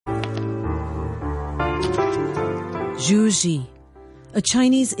Zhu Xi, a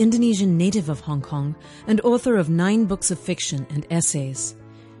Chinese-Indonesian native of Hong Kong and author of 9 books of fiction and essays.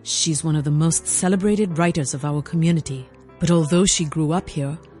 She's one of the most celebrated writers of our community. But although she grew up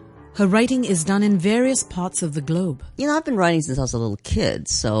here, her writing is done in various parts of the globe. You know, I've been writing since I was a little kid,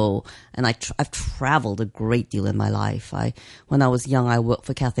 and I've traveled a great deal in my life. When I was young, I worked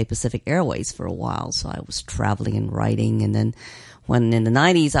for Cathay Pacific Airways for a while, so I was traveling and writing. And then when in the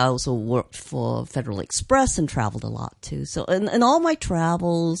 90s, I also worked for Federal Express and traveled a lot too. So in all my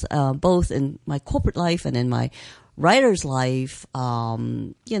travels, both in my corporate life and in my writer's life,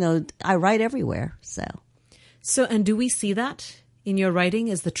 I write everywhere. So, and do we see that in your writing?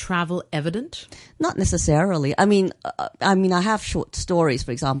 Is the travel evident? Not necessarily. I mean, I have short stories,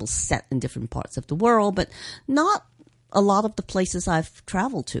 for example, set in different parts of the world, but not a lot of the places I've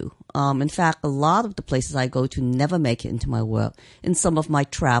traveled to. In fact, a lot of the places I go to never make it into my work. In some of my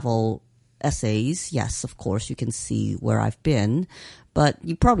travel essays, yes, of course, you can see where I've been, but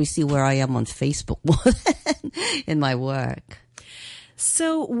you probably see where I am on Facebook more than in my work.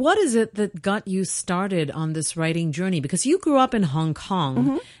 So what is it that got you started on this writing journey? Because you grew up in Hong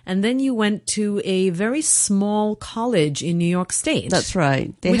Kong, and then you went to a very small college in New York State. That's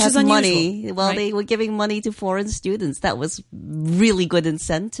right. They which had is unusual, money. Well, right? They were giving money to foreign students. That was really good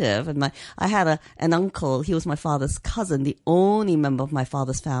incentive. And I had an uncle. He was my father's cousin, the only member of my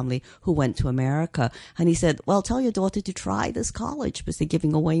father's family who went to America. And he said, well, tell your daughter to try this college because they're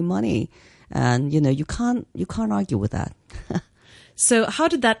giving away money. And, you can't argue with that. So how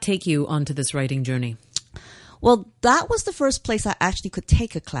did that take you onto this writing journey? Well, that was the first place I actually could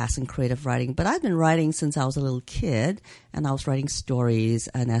take a class in creative writing. But I've been writing since I was a little kid, and I was writing stories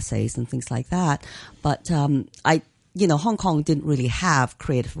and essays and things like that. But Hong Kong didn't really have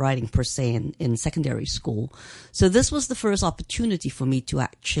creative writing per se in secondary school. So this was the first opportunity for me to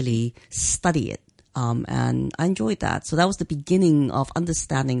actually study it. And I enjoyed that. So that was the beginning of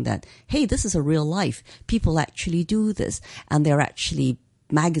understanding that, hey, this is a real life. People actually do this. And there are actually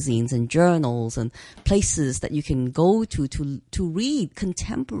magazines and journals and places that you can go to read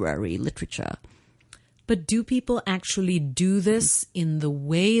contemporary literature. But do people actually do this in the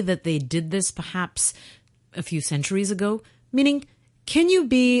way that they did this perhaps a few centuries ago? Meaning, can you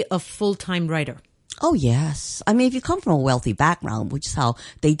be a full-time writer? Oh, yes. I mean, if you come from a wealthy background, which is how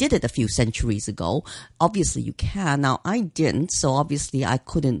they did it a few centuries ago, obviously you can. Now, I didn't, so obviously I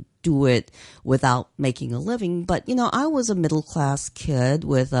couldn't do it without making a living. But, I was a middle-class kid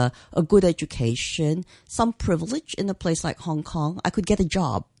with a good education, some privilege in a place like Hong Kong. I could get a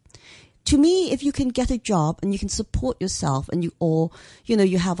job. To me, if you can get a job and you can support yourself and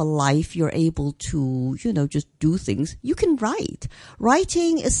you have a life, you're able to, just do things, you can write.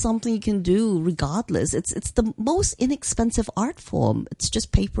 Writing is something you can do regardless. It's the most inexpensive art form. It's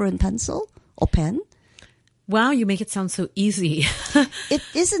just paper and pencil or pen. Wow, you make it sound so easy. It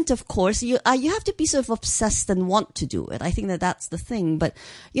isn't, of course. You have to be sort of obsessed and want to do it. I think that's the thing. But,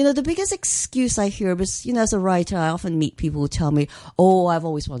 the biggest excuse I hear is, as a writer, I often meet people who tell me, oh, I've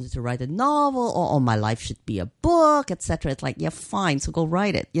always wanted to write a novel, or my life should be a book, etc. It's like, yeah, fine, so go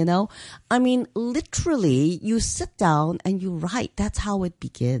write it, I mean, literally, you sit down and you write. That's how it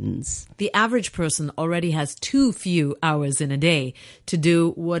begins. The average person already has too few hours in a day to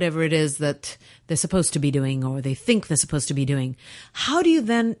do whatever it is that they're supposed to be doing or they think they're supposed to be doing. How do you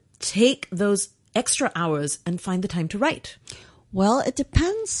then take those extra hours and find the time to write? Well, it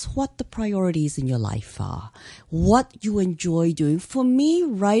depends what the priorities in your life are, what you enjoy doing. For me,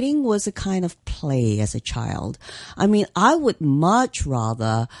 writing was a kind of play as a child. I mean, I would much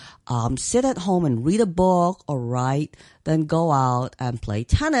rather sit at home and read a book or write than go out and play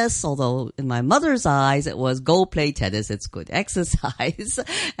tennis. Although in my mother's eyes, it was go play tennis. It's good exercise.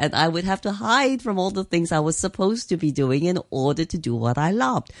 And I would have to hide from all the things I was supposed to be doing in order to do what I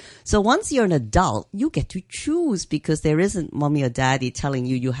loved. So once you're an adult, you get to choose because there isn't mommy or daddy telling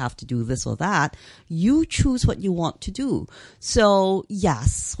you have to do this or that. You choose what you want to do. So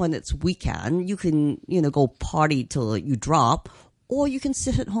yes, when it's weekend, you can, go party till you drop, or you can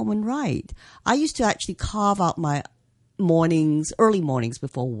sit at home and write. I used to actually carve out my early mornings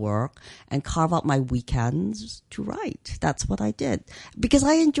before work and carve out my weekends to write. That's what I did because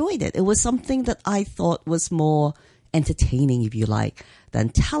I enjoyed it. It was something that I thought was more entertaining, if you like, than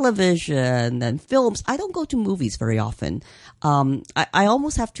television, than films. I don't go to movies very often. I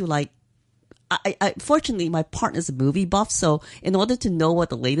almost have to fortunately, my partner's a movie buff, so in order to know what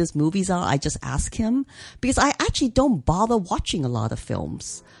the latest movies are, I just ask him because I actually don't bother watching a lot of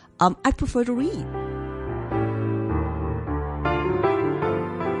films. I prefer to read.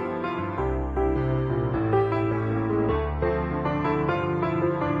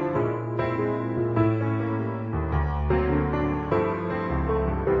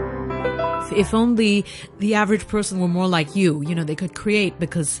 If only the average person were more like you, they could create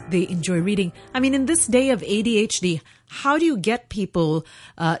because they enjoy reading. I mean, in this day of ADHD, how do you get people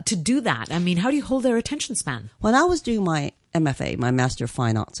to do that? I mean, how do you hold their attention span? When I was doing my MFA, my Master of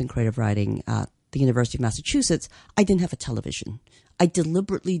Fine Arts in Creative Writing at the University of Massachusetts, I didn't have a television. I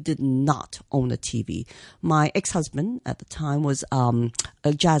deliberately did not own a TV. My ex-husband at the time was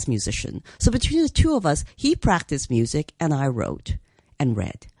a jazz musician. So between the two of us, he practiced music and I wrote and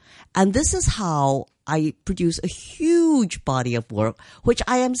read. And this is how I produce a huge body of work, which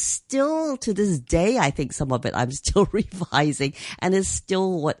I am still, to this day, I think some of it I'm still revising, and is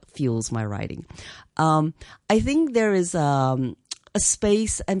still what fuels my writing. I think there is a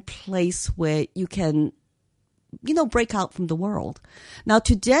space and place where you can break out from the world. Now,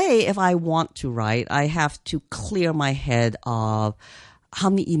 today, if I want to write, I have to clear my head of how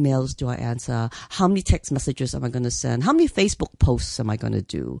many emails do I answer? How many text messages am I going to send? How many Facebook posts am I going to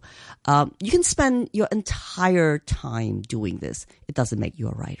do? You can spend your entire time doing this. It doesn't make you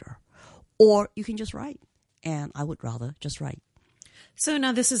a writer. Or you can just write. And I would rather just write. So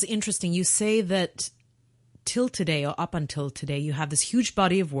now this is interesting. You say that till today, or up until today, you have this huge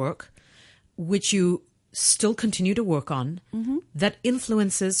body of work, which you still continue to work on, that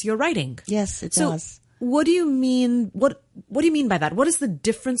influences your writing. Yes, it does. What do you mean? What do you mean by that? What is the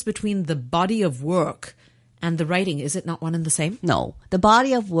difference between the body of work and the writing? Is it not one and the same? No. The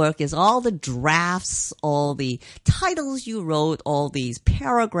body of work is all the drafts, all the titles you wrote, all these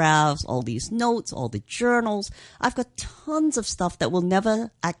paragraphs, all these notes, all the journals. I've got tons of stuff that will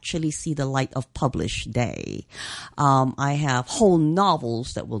never actually see the light of published day. I have whole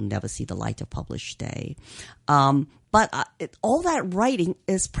novels that will never see the light of published day. But all that writing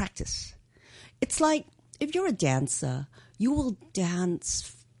is practice. It's like if you're a dancer, you will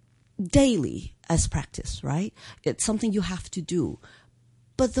dance daily as practice, right? It's something you have to do.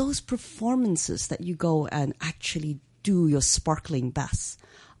 But those performances that you go and actually do your sparkling best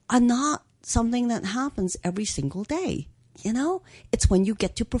are not something that happens every single day. It's when you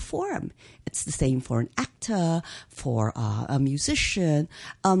get to perform. It's the same for an actor, for a musician.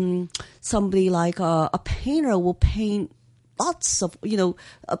 Somebody like a painter will paint lots of,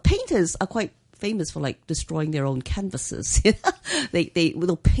 painters are quite famous for destroying their own canvases. They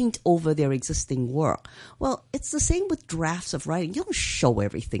will paint over their existing work. Well, it's the same with drafts of writing. You don't show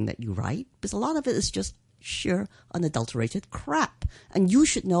everything that you write because a lot of it is just sheer unadulterated crap. And you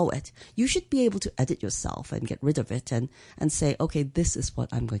should know it. You should be able to edit yourself and get rid of it and say, okay, this is what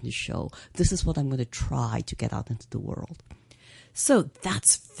I'm going to show. This is what I'm going to try to get out into the world. So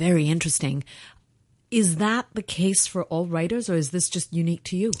that's very interesting. Is that the case for all writers, or is this just unique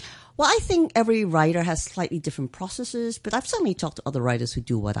to you? Well, I think every writer has slightly different processes, but I've certainly talked to other writers who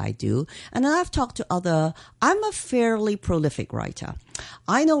do what I do. And then I've talked to I'm a fairly prolific writer.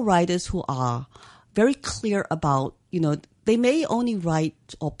 I know writers who are very clear about, they may only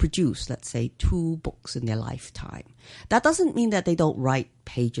write or produce, let's say, 2 books in their lifetime. That doesn't mean that they don't write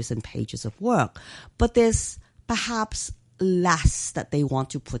pages and pages of work, but there's perhaps less that they want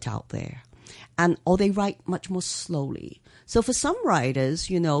to put out there. Or they write much more slowly. So for some writers,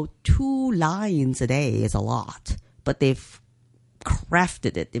 2 lines a day is a lot, but they've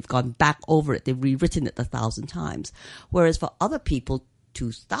crafted it. They've gone back over it. They've rewritten it 1,000 times. Whereas for other people,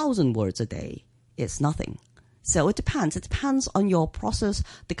 2,000 words a day is nothing. So it depends. It depends on your process,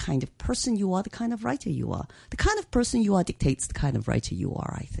 the kind of person you are, the kind of writer you are. The kind of person you are dictates the kind of writer you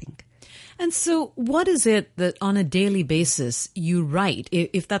are, I think. And so what is it that on a daily basis you write?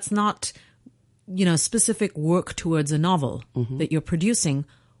 If that's not specific work towards a novel that you're producing,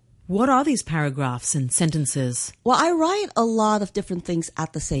 what are these paragraphs and sentences? Well, I write a lot of different things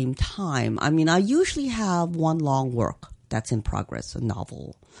at the same time. I mean, I usually have one long work that's in progress, a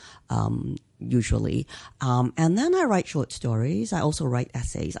novel, usually. And then I write short stories. I also write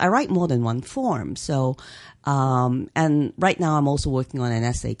essays. I write more than one form. So, and right now I'm also working on an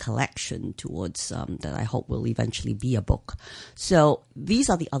essay collection towards, that I hope will eventually be a book. So these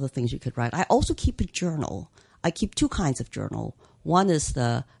are the other things you could write. I also keep a journal. I keep 2 kinds of journal. One is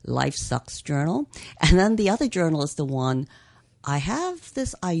the Life Sucks journal. And then the other journal is the one, I have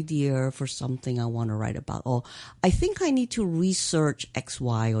this idea for something I want to write about, or I think I need to research X,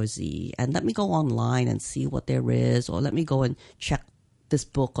 Y, or Z, and let me go online and see what there is, or let me go and check this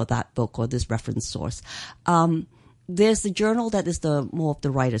book or that book or this reference source. There's the journal that is the more of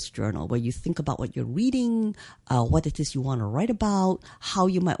the writer's journal, where you think about what you're reading, what it is you want to write about, how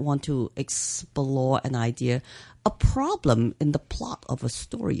you might want to explore an idea, a problem in the plot of a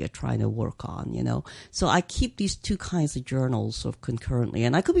story you're trying to work on, So I keep these 2 kinds of journals sort of concurrently,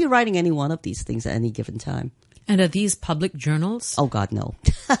 and I could be writing any one of these things at any given time. And are these public journals? Oh, God, no.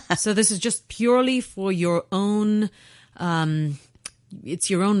 So this is just purely for your own, it's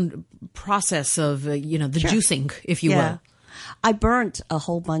your own process of, the juicing, if you will. I burnt a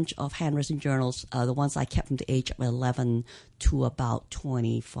whole bunch of handwritten journals, the ones I kept from the age of 11 to about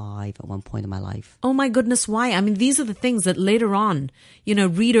 25 at one point in my life. Oh my goodness, why? I mean, these are the things that later on,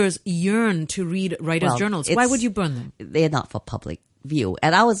 readers yearn to read writers' journals. Why would you burn them? They're not for public view.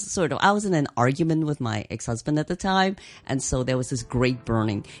 And I was in an argument with my ex-husband at the time. And so there was this great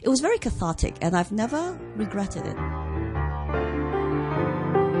burning. It was very cathartic and I've never regretted it.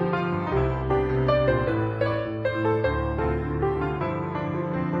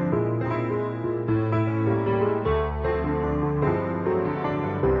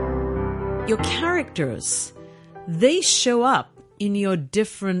 Your characters, they show up in your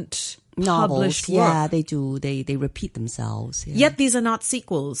different published work. Yeah, they do. They repeat themselves. Yeah. Yet these are not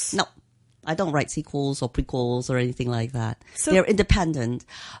sequels. No, I don't write sequels or prequels or anything like that. So, they're independent.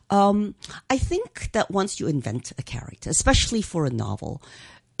 I think that once you invent a character, especially for a novel,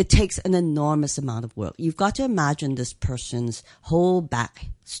 it takes an enormous amount of work. You've got to imagine this person's whole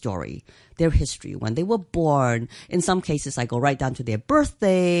backstory, their history, when they were born. In some cases, I go right down to their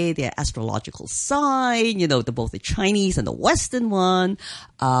birthday, their astrological sign, both the Chinese and the Western one,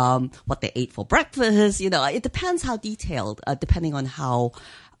 what they ate for breakfast. It depends how detailed, depending on how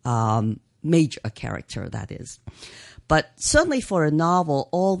major a character that is. But certainly for a novel,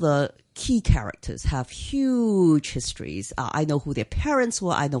 all the key characters have huge histories. I know who their parents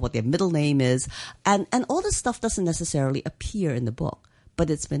were. I know what their middle name is. And all this stuff doesn't necessarily appear in the book, but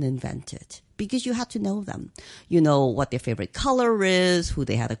it's been invented because you have to know them. You know what their favorite color is, who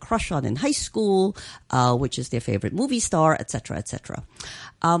they had a crush on in high school, which is their favorite movie star, etc., etc.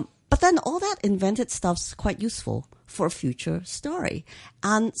 But then all that invented stuff's quite useful for a future story.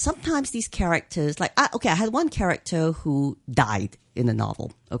 And sometimes these characters, I had one character who died in a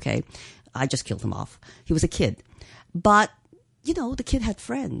novel, okay? I just killed him off. He was a kid. But, the kid had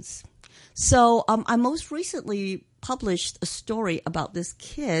friends. So I most recently published a story about this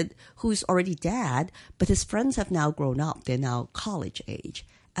kid who's already dead, but his friends have now grown up. They're now college age,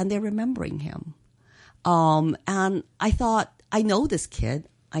 and they're remembering him. And I thought, I know this kid.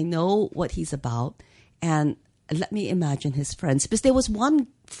 I know what he's about, and let me imagine his friends. Because there was one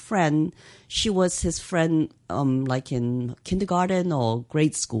friend, she was his friend in kindergarten or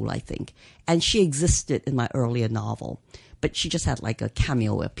grade school, I think. And she existed in my earlier novel. But she just had a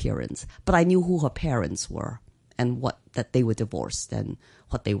cameo appearance. But I knew who her parents were and that they were divorced and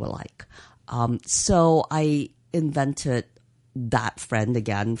what they were like. So I invented that friend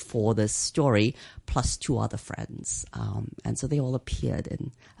again for this story, plus two other friends. And so they all appeared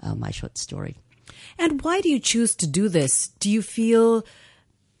in my short story. And why do you choose to do this? Do you feel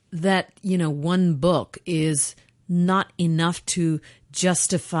that, one book is not enough to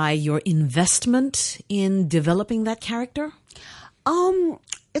justify your investment in developing that character?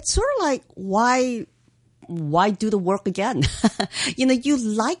 It's sort of like, why do the work again? You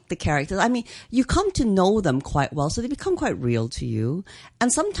like the characters. I mean, you come to know them quite well, so they become quite real to you.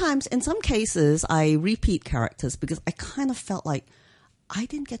 And sometimes, in some cases, I repeat characters because I kind of felt like I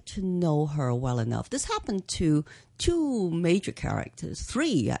didn't get to know her well enough. This happened to two major characters,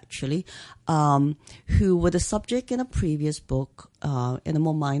 three actually, who were the subject in a previous book in a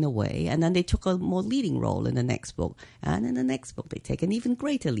more minor way, and then they took a more leading role in the next book, and in the next book they take an even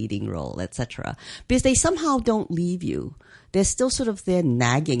greater leading role, etc. Because they somehow don't leave you. They're still sort of there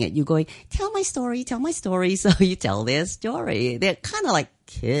nagging at you, going, tell my story, so you tell their story. They're kind of like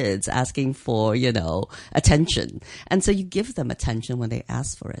kids asking for, attention. And so you give them attention when they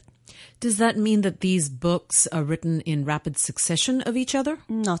ask for it. Does that mean that these books are written in rapid succession of each other?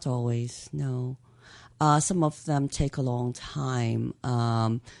 Not always, no. Some of them take a long time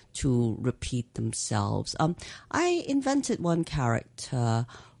to repeat themselves. I invented one character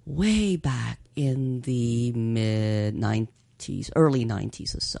way back in the mid-90s, early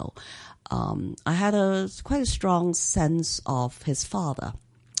 90s or so. I had quite a strong sense of his father,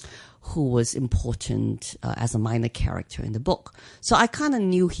 who was important as a minor character in the book. So I kind of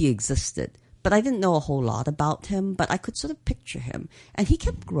knew he existed, but I didn't know a whole lot about him, but I could sort of picture him. And he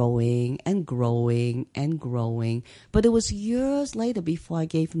kept growing and growing and growing, but it was years later before I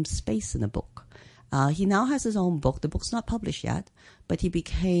gave him space in the book. He now has his own book. The book's not published yet, but he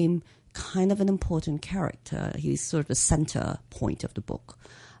became kind of an important character. He's sort of the center point of the book.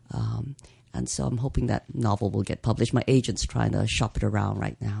 And so I'm hoping that novel will get published. My agent's trying to shop it around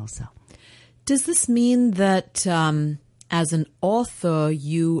right now. So, does this mean that as an author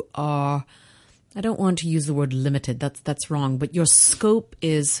you are, I don't want to use the word limited, that's wrong, but your scope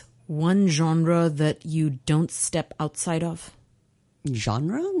is one genre that you don't step outside of?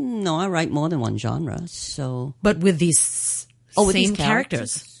 Genre? No, I write more than one genre. So, But with these with same these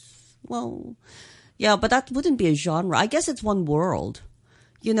characters. Well, yeah, but that wouldn't be a genre. I guess it's one world.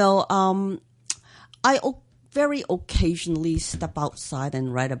 You know, very occasionally step outside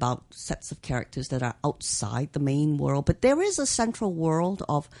and write about sets of characters that are outside the main world. But there is a central world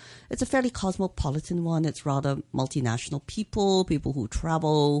it's a fairly cosmopolitan one. It's rather multinational people who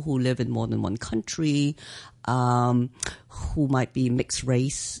travel, who live in more than one country, who might be mixed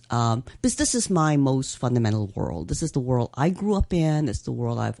race. Because this is my most fundamental world. This is the world I grew up in. It's the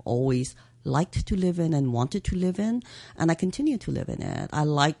world I've always liked to live in and wanted to live in, and I continue to live in it. I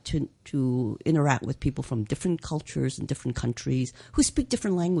like to interact with people from different cultures and different countries who speak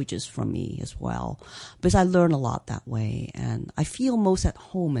different languages from me as well, because I learn a lot that way, and I feel most at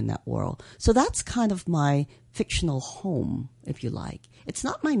home in that world. So that's kind of my fictional home, if you like. It's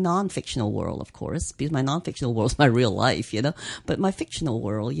not my non-fictional world, of course, because my non-fictional world is my real life, but my fictional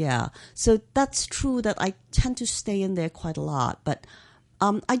world, yeah. So that's true that I tend to stay in there quite a lot, but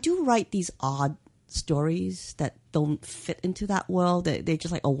I do write these odd stories that don't fit into that world. They're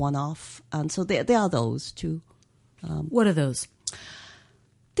just like a one-off. And so there are those too. What are those?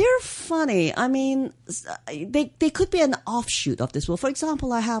 They're funny. I mean, they could be an offshoot of this world. For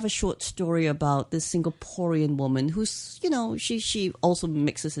example, I have a short story about this Singaporean woman who's, she also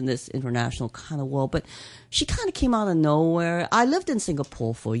mixes in this international kind of world, but she kind of came out of nowhere. I lived in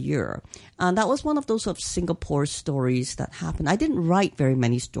Singapore for a year, and that was one of those sort of Singapore stories that happened. I didn't write very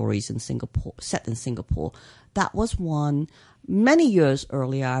many stories in Singapore, set in Singapore. That was one. Many years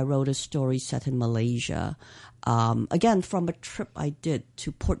earlier, I wrote a story set in Malaysia. Again, from a trip I did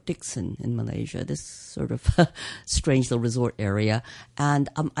to Port Dickson in Malaysia, this sort of strange little resort area. And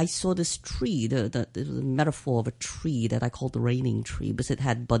I saw this tree, the metaphor of a tree that I called the raining tree, because it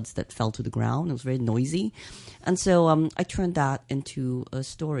had buds that fell to the ground. It was very noisy. And so I turned that into a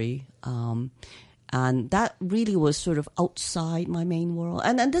story. And that really was sort of outside my main world.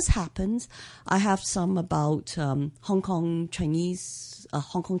 And this happens. I have some about Hong Kong Chinese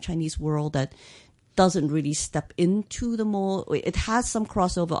world that doesn't really step into the more. It has some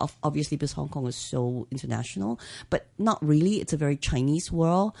crossover, obviously, because Hong Kong is so international, but not really. It's a very Chinese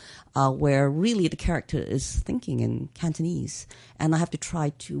world where really the character is thinking in Cantonese, and I have to try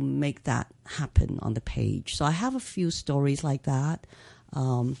to make that happen on the page. So I have a few stories like that,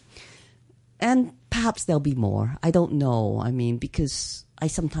 and perhaps there'll be more. I don't know. I mean, because I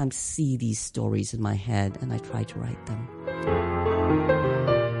sometimes see these stories in my head, and I try to write them.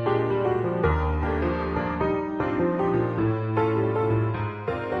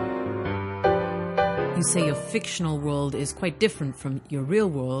 You say your fictional world is quite different from your real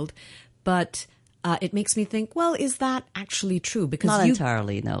world, but it makes me think, well, is that actually true? Because not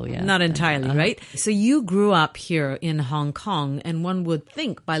entirely, no, yeah. Not entirely, right? So you grew up here in Hong Kong, and one would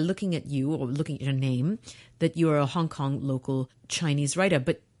think by looking at you or looking at your name that you're a Hong Kong local Chinese writer,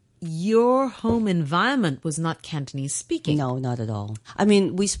 but your home environment was not Cantonese speaking. No, not at all. I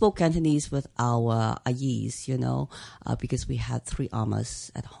mean, we spoke Cantonese with our ayis, because we had 3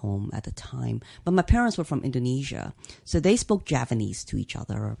 amas at home at the time. But my parents were from Indonesia, so they spoke Javanese to each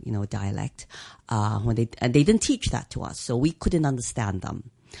other, dialect. And they didn't teach that to us, so we couldn't understand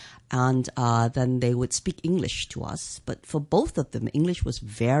them. And then they would speak English to us. But for both of them, English was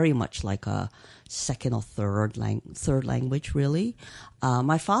very much like a second or third language, really.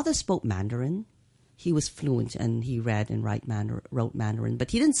 My father spoke Mandarin. He was fluent, and he read and wrote Mandarin,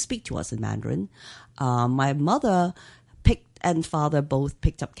 but he didn't speak to us in Mandarin. My mother and father both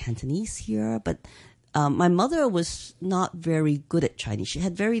picked up Cantonese here, but my mother was not very good at Chinese. She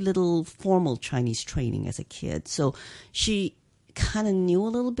had very little formal Chinese training as a kid, so she kind of knew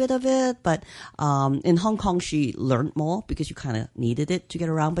a little bit of it, but in Hong Kong she learned more because you kind of needed it to get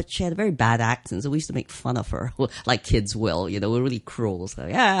around. But she had a very bad accent, so we used to make fun of her, like kids will. We're really cruel. So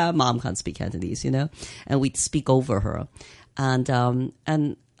yeah, mom can't speak Cantonese, and we'd speak over her,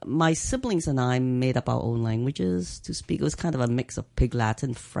 and my siblings and I made up our own languages to speak. It was kind of a mix of Pig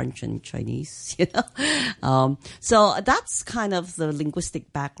Latin, French, and Chinese, So that's kind of the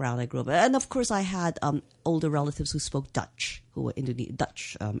linguistic background I grew up with. And of course, I had older relatives who spoke Dutch, who were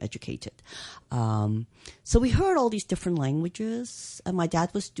Dutch educated. So we heard all these different languages. And my dad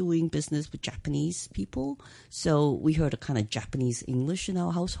was doing business with Japanese people. So we heard a kind of Japanese English in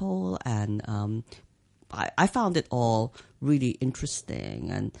our household. And I found it all really interesting.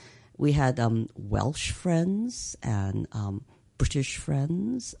 And we had Welsh friends and British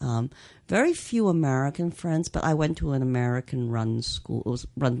friends, very few American friends, but I went to an American-run school. It was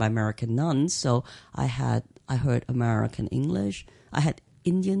run by American nuns, so I heard American English. I had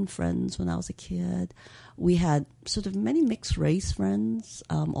Indian friends when I was a kid. We had sort of many mixed race friends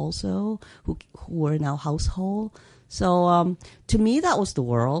also who were in our household. So to me, that was the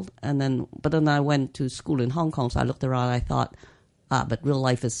world. But then I went to school in Hong Kong, so I looked around and I thought, but real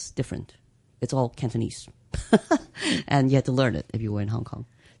life is different. It's all Cantonese. And you had to learn it if you were in Hong Kong.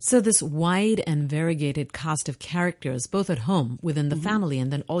 So this wide and variegated cast of characters, both at home, within the family,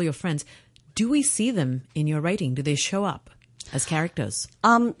 and then all your friends, do we see them in your writing? Do they show up as characters?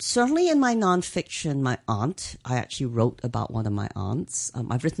 Certainly in my nonfiction, my aunt, I actually wrote about one of my aunts.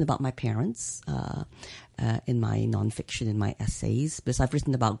 I've written about my parents in my nonfiction, in my essays, because I've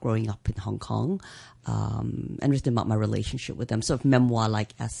written about growing up in Hong Kong and written about my relationship with them, sort of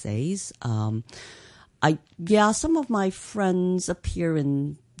memoir-like essays. Some of my friends appear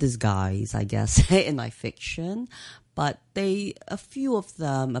in disguise, I guess, in my fiction. But a few of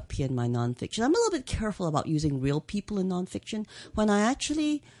them appear in my nonfiction. I'm a little bit careful about using real people in nonfiction. When I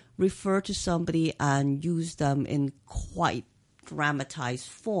actually refer to somebody and use them in quite dramatized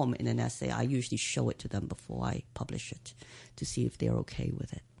form in an essay, I usually show it to them before I publish it to see if they're okay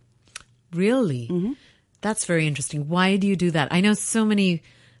with it. Really? Mm-hmm. That's very interesting. Why do you do that? I know so many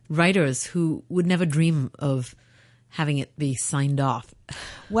writers who would never dream of having it be signed off.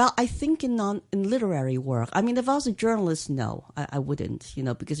 Well, I think in literary work, I mean, if I was a journalist, no, I wouldn't,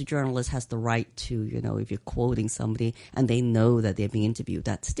 because a journalist has the right to, if you're quoting somebody and they know that they're being interviewed,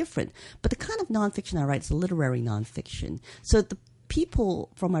 that's different. But the kind of nonfiction I write is a literary nonfiction. So the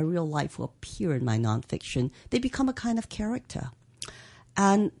people from my real life who appear in my nonfiction, they become a kind of character.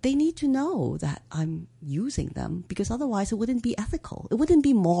 And they need to know that I'm using them, because otherwise it wouldn't be ethical. It wouldn't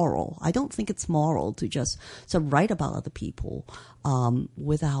be moral. I don't think it's moral to just sort of write about other people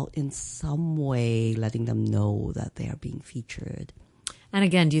without in some way letting them know that they are being featured. And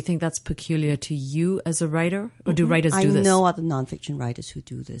again, do you think that's peculiar to you as a writer? Or do writers do this? I know other nonfiction writers who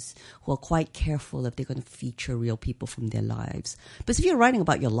do this, who are quite careful if they're going to feature real people from their lives. But if you're writing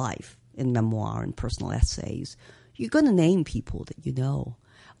about your life in memoir and personal essays, you're going to name people that you know.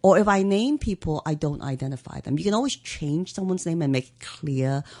 Or if I name people, I don't identify them. You can always change someone's name and make it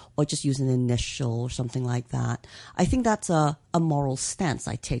clear, or just use an initial or something like that. I think that's a moral stance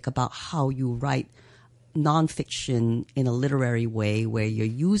I take about how you write nonfiction in a literary way, where you're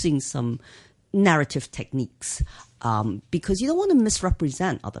using some narrative techniques because you don't want to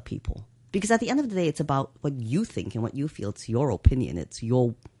misrepresent other people. Because at the end of the day, it's about what you think and what you feel. It's your opinion. It's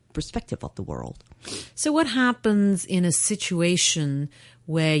your perspective of the world. So what happens in a situation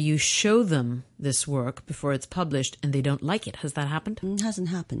where you show them this work before it's published and they don't like it? Has that happened? It hasn't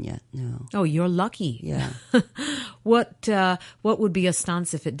happened yet, no. Oh, you're lucky. Yeah. What would be a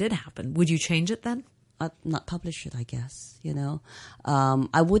stance if it did happen? Would you change it then? I'd not publish it, I guess,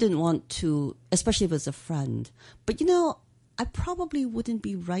 I wouldn't want to, especially if it's a friend. But, I probably wouldn't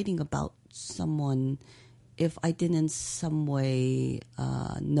be writing about someone if I didn't in some way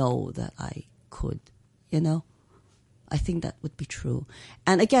know that I could, I think that would be true.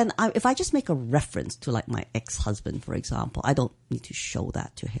 And again, if I just make a reference to like my ex-husband, for example, I don't need to show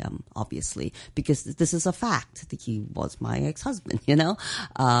that to him, obviously, because this is a fact that he was my ex-husband,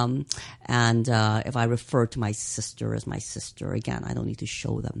 And if I refer to my sister as my sister, again, I don't need to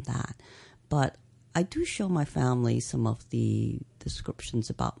show them that. But I do show my family some of the descriptions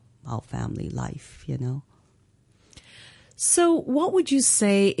about our family life, So what would you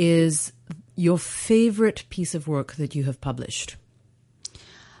say is your favorite piece of work that you have published?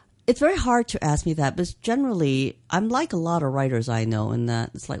 It's very hard to ask me that, but generally, I'm like a lot of writers I know in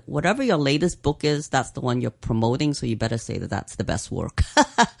that it's like whatever your latest book is, that's the one you're promoting, so you better say that that's the best work,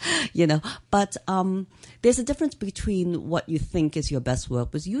 But there's a difference between what you think is your best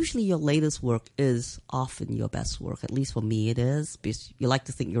work, because usually your latest work is often your best work. At least for me it is, because you like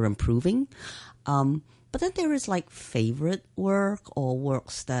to think you're improving. But then there is like favorite work or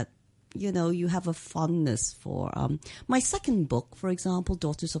works that, you have a fondness for. My second book, for example,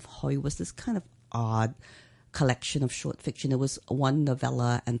 Daughters of Hoi, was this kind of odd collection of short fiction. It was one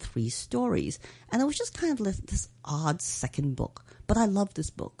novella and 3 stories. And it was just kind of this odd second book. But I love this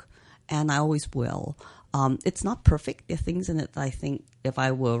book, and I always will. It's not perfect. There are things in it that I think if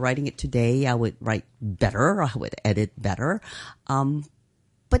I were writing it today, I would write better. I would edit better.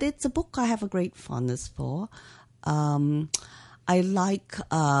 But it's a book I have a great fondness for. I like,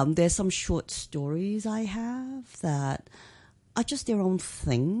 there's some short stories I have that are just their own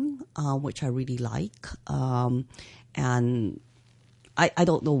thing, which I really like. And I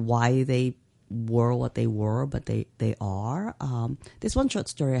don't know why they were what they were, but they are. There's one short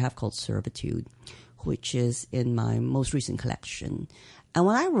story I have called Servitude, which is in my most recent collection. And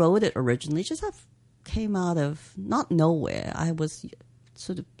when I wrote it originally, it just came out of not nowhere. I was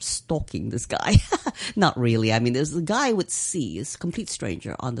sort of stalking this guy. Not really. I mean, there's a guy I would see, is a complete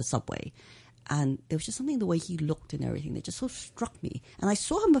stranger on the subway. And there was just something in the way he looked and everything that just sort of struck me. And I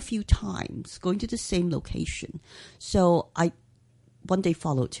saw him a few times going to the same location. So I one day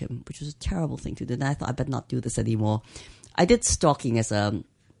followed him, which was a terrible thing to do. And I thought I better not do this anymore. I did stalking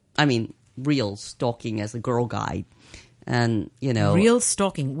real stalking as a girl guide. And, Real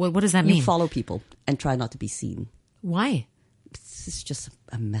stalking? What does that mean? You follow people and try not to be seen. Why? It's just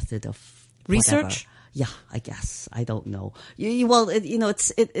a method of research. Whatever. Yeah, I guess. I don't know.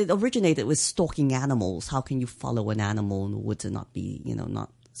 It originated with stalking animals. How can you follow an animal in the woods and not be,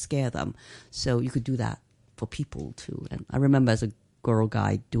 not scare them? So you could do that for people too. And I remember as a girl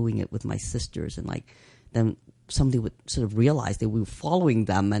guide doing it with my sisters, and then somebody would sort of realize that we were following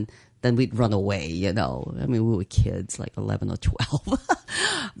them, and then we'd run away. I mean, we were kids, like 11 or 12.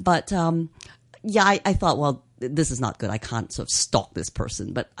 But I thought, well, this is not good. I can't sort of stalk this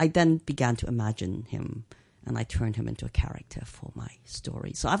person. But I then began to imagine him, and I turned him into a character for my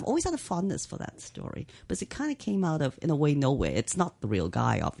story. So I've always had a fondness for that story. But it kind of came out of, in a way, nowhere. It's not the real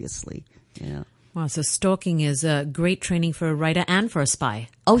guy, obviously. Yeah. Wow, so stalking is great training for a writer and for a spy.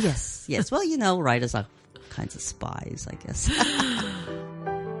 Oh, yes. Yes. Well, writers are kinds of spies, I guess.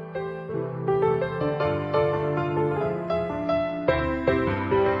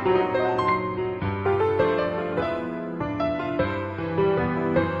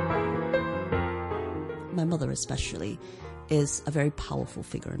 My mother especially is a very powerful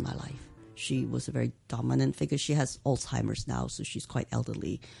figure in my life. She was a very dominant figure. She has Alzheimer's now, so she's quite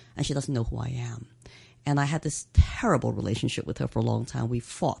elderly, and she doesn't know who I am. And I had this terrible relationship with her for a long time. We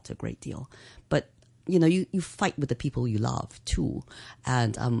fought a great deal. But, you fight with the people you love, too.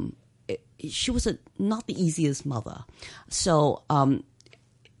 And she was not the easiest mother. So,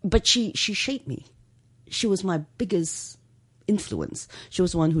 but she shaped me. She was my biggest influence. She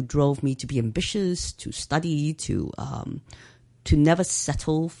was the one who drove me to be ambitious, to study, to never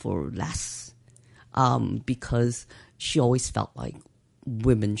settle for less, because she always felt like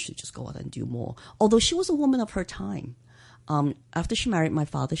women should just go out and do more. Although she was a woman of her time. After she married my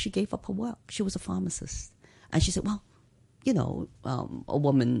father, she gave up her work. She was a pharmacist. And she said, well, a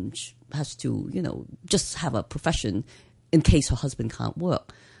woman has to, just have a profession in case her husband can't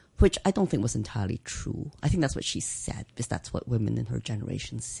work, which I don't think was entirely true. I think that's what she said, because that's what women in her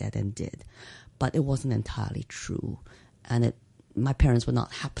generation said and did. But it wasn't entirely true. And my parents were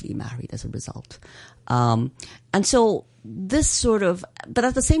not happily married as a result. And so but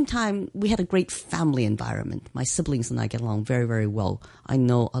at the same time, we had a great family environment. My siblings and I get along very, very well. I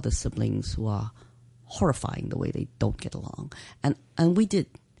know other siblings who are horrifying the way they don't get along. And we did,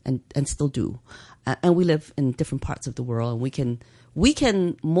 and still do. And we live in different parts of the world, and we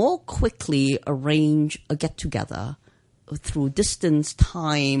can more quickly arrange a get-together through distance,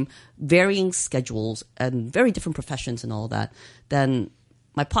 time, varying schedules, and very different professions and all that than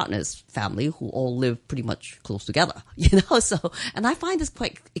my partner's family, who all live pretty much close together, So, and I find this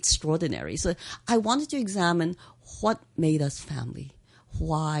quite extraordinary. So I wanted to examine what made us family,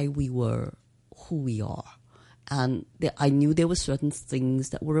 why we were who we are. And I knew there were certain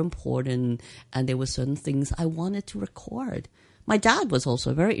things that were important, and there were certain things I wanted to record. My dad was also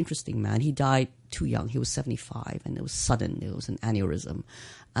a very interesting man. He died too young. He was 75, and it was sudden. It was an aneurysm.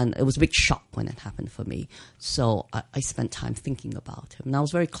 And it was a big shock when it happened for me. So I spent time thinking about him. And I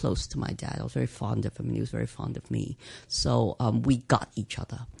was very close to my dad. I was very fond of him, and he was very fond of me. So we got each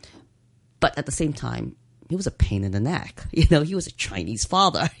other. But at the same time, he was a pain in the neck. He was a Chinese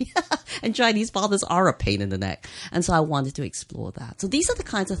father. And Chinese fathers are a pain in the neck. And so I wanted to explore that. So these are the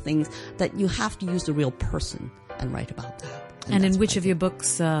kinds of things that you have to use the real person and write about that. And in which of your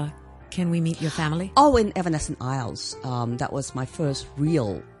books can we meet your family? Oh, in Evanescent Isles. That was my first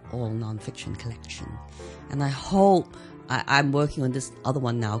real all nonfiction collection. And I hope I'm working on this other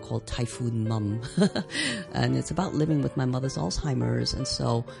one now called Typhoon Mum. And it's about living with my mother's Alzheimer's. And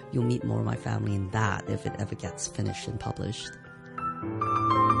so you'll meet more of my family in that if it ever gets finished and published.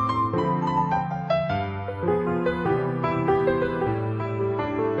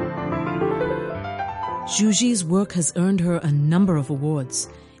 Zhu Zhi's work has earned her a number of awards,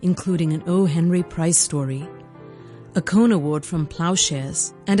 including an O. Henry Prize Story, a Cone Award from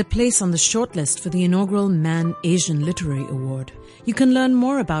Ploughshares, and a place on the shortlist for the inaugural Man Asian Literary Award. You can learn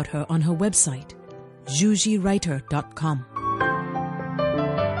more about her on her website, zhuzhiwriter.com.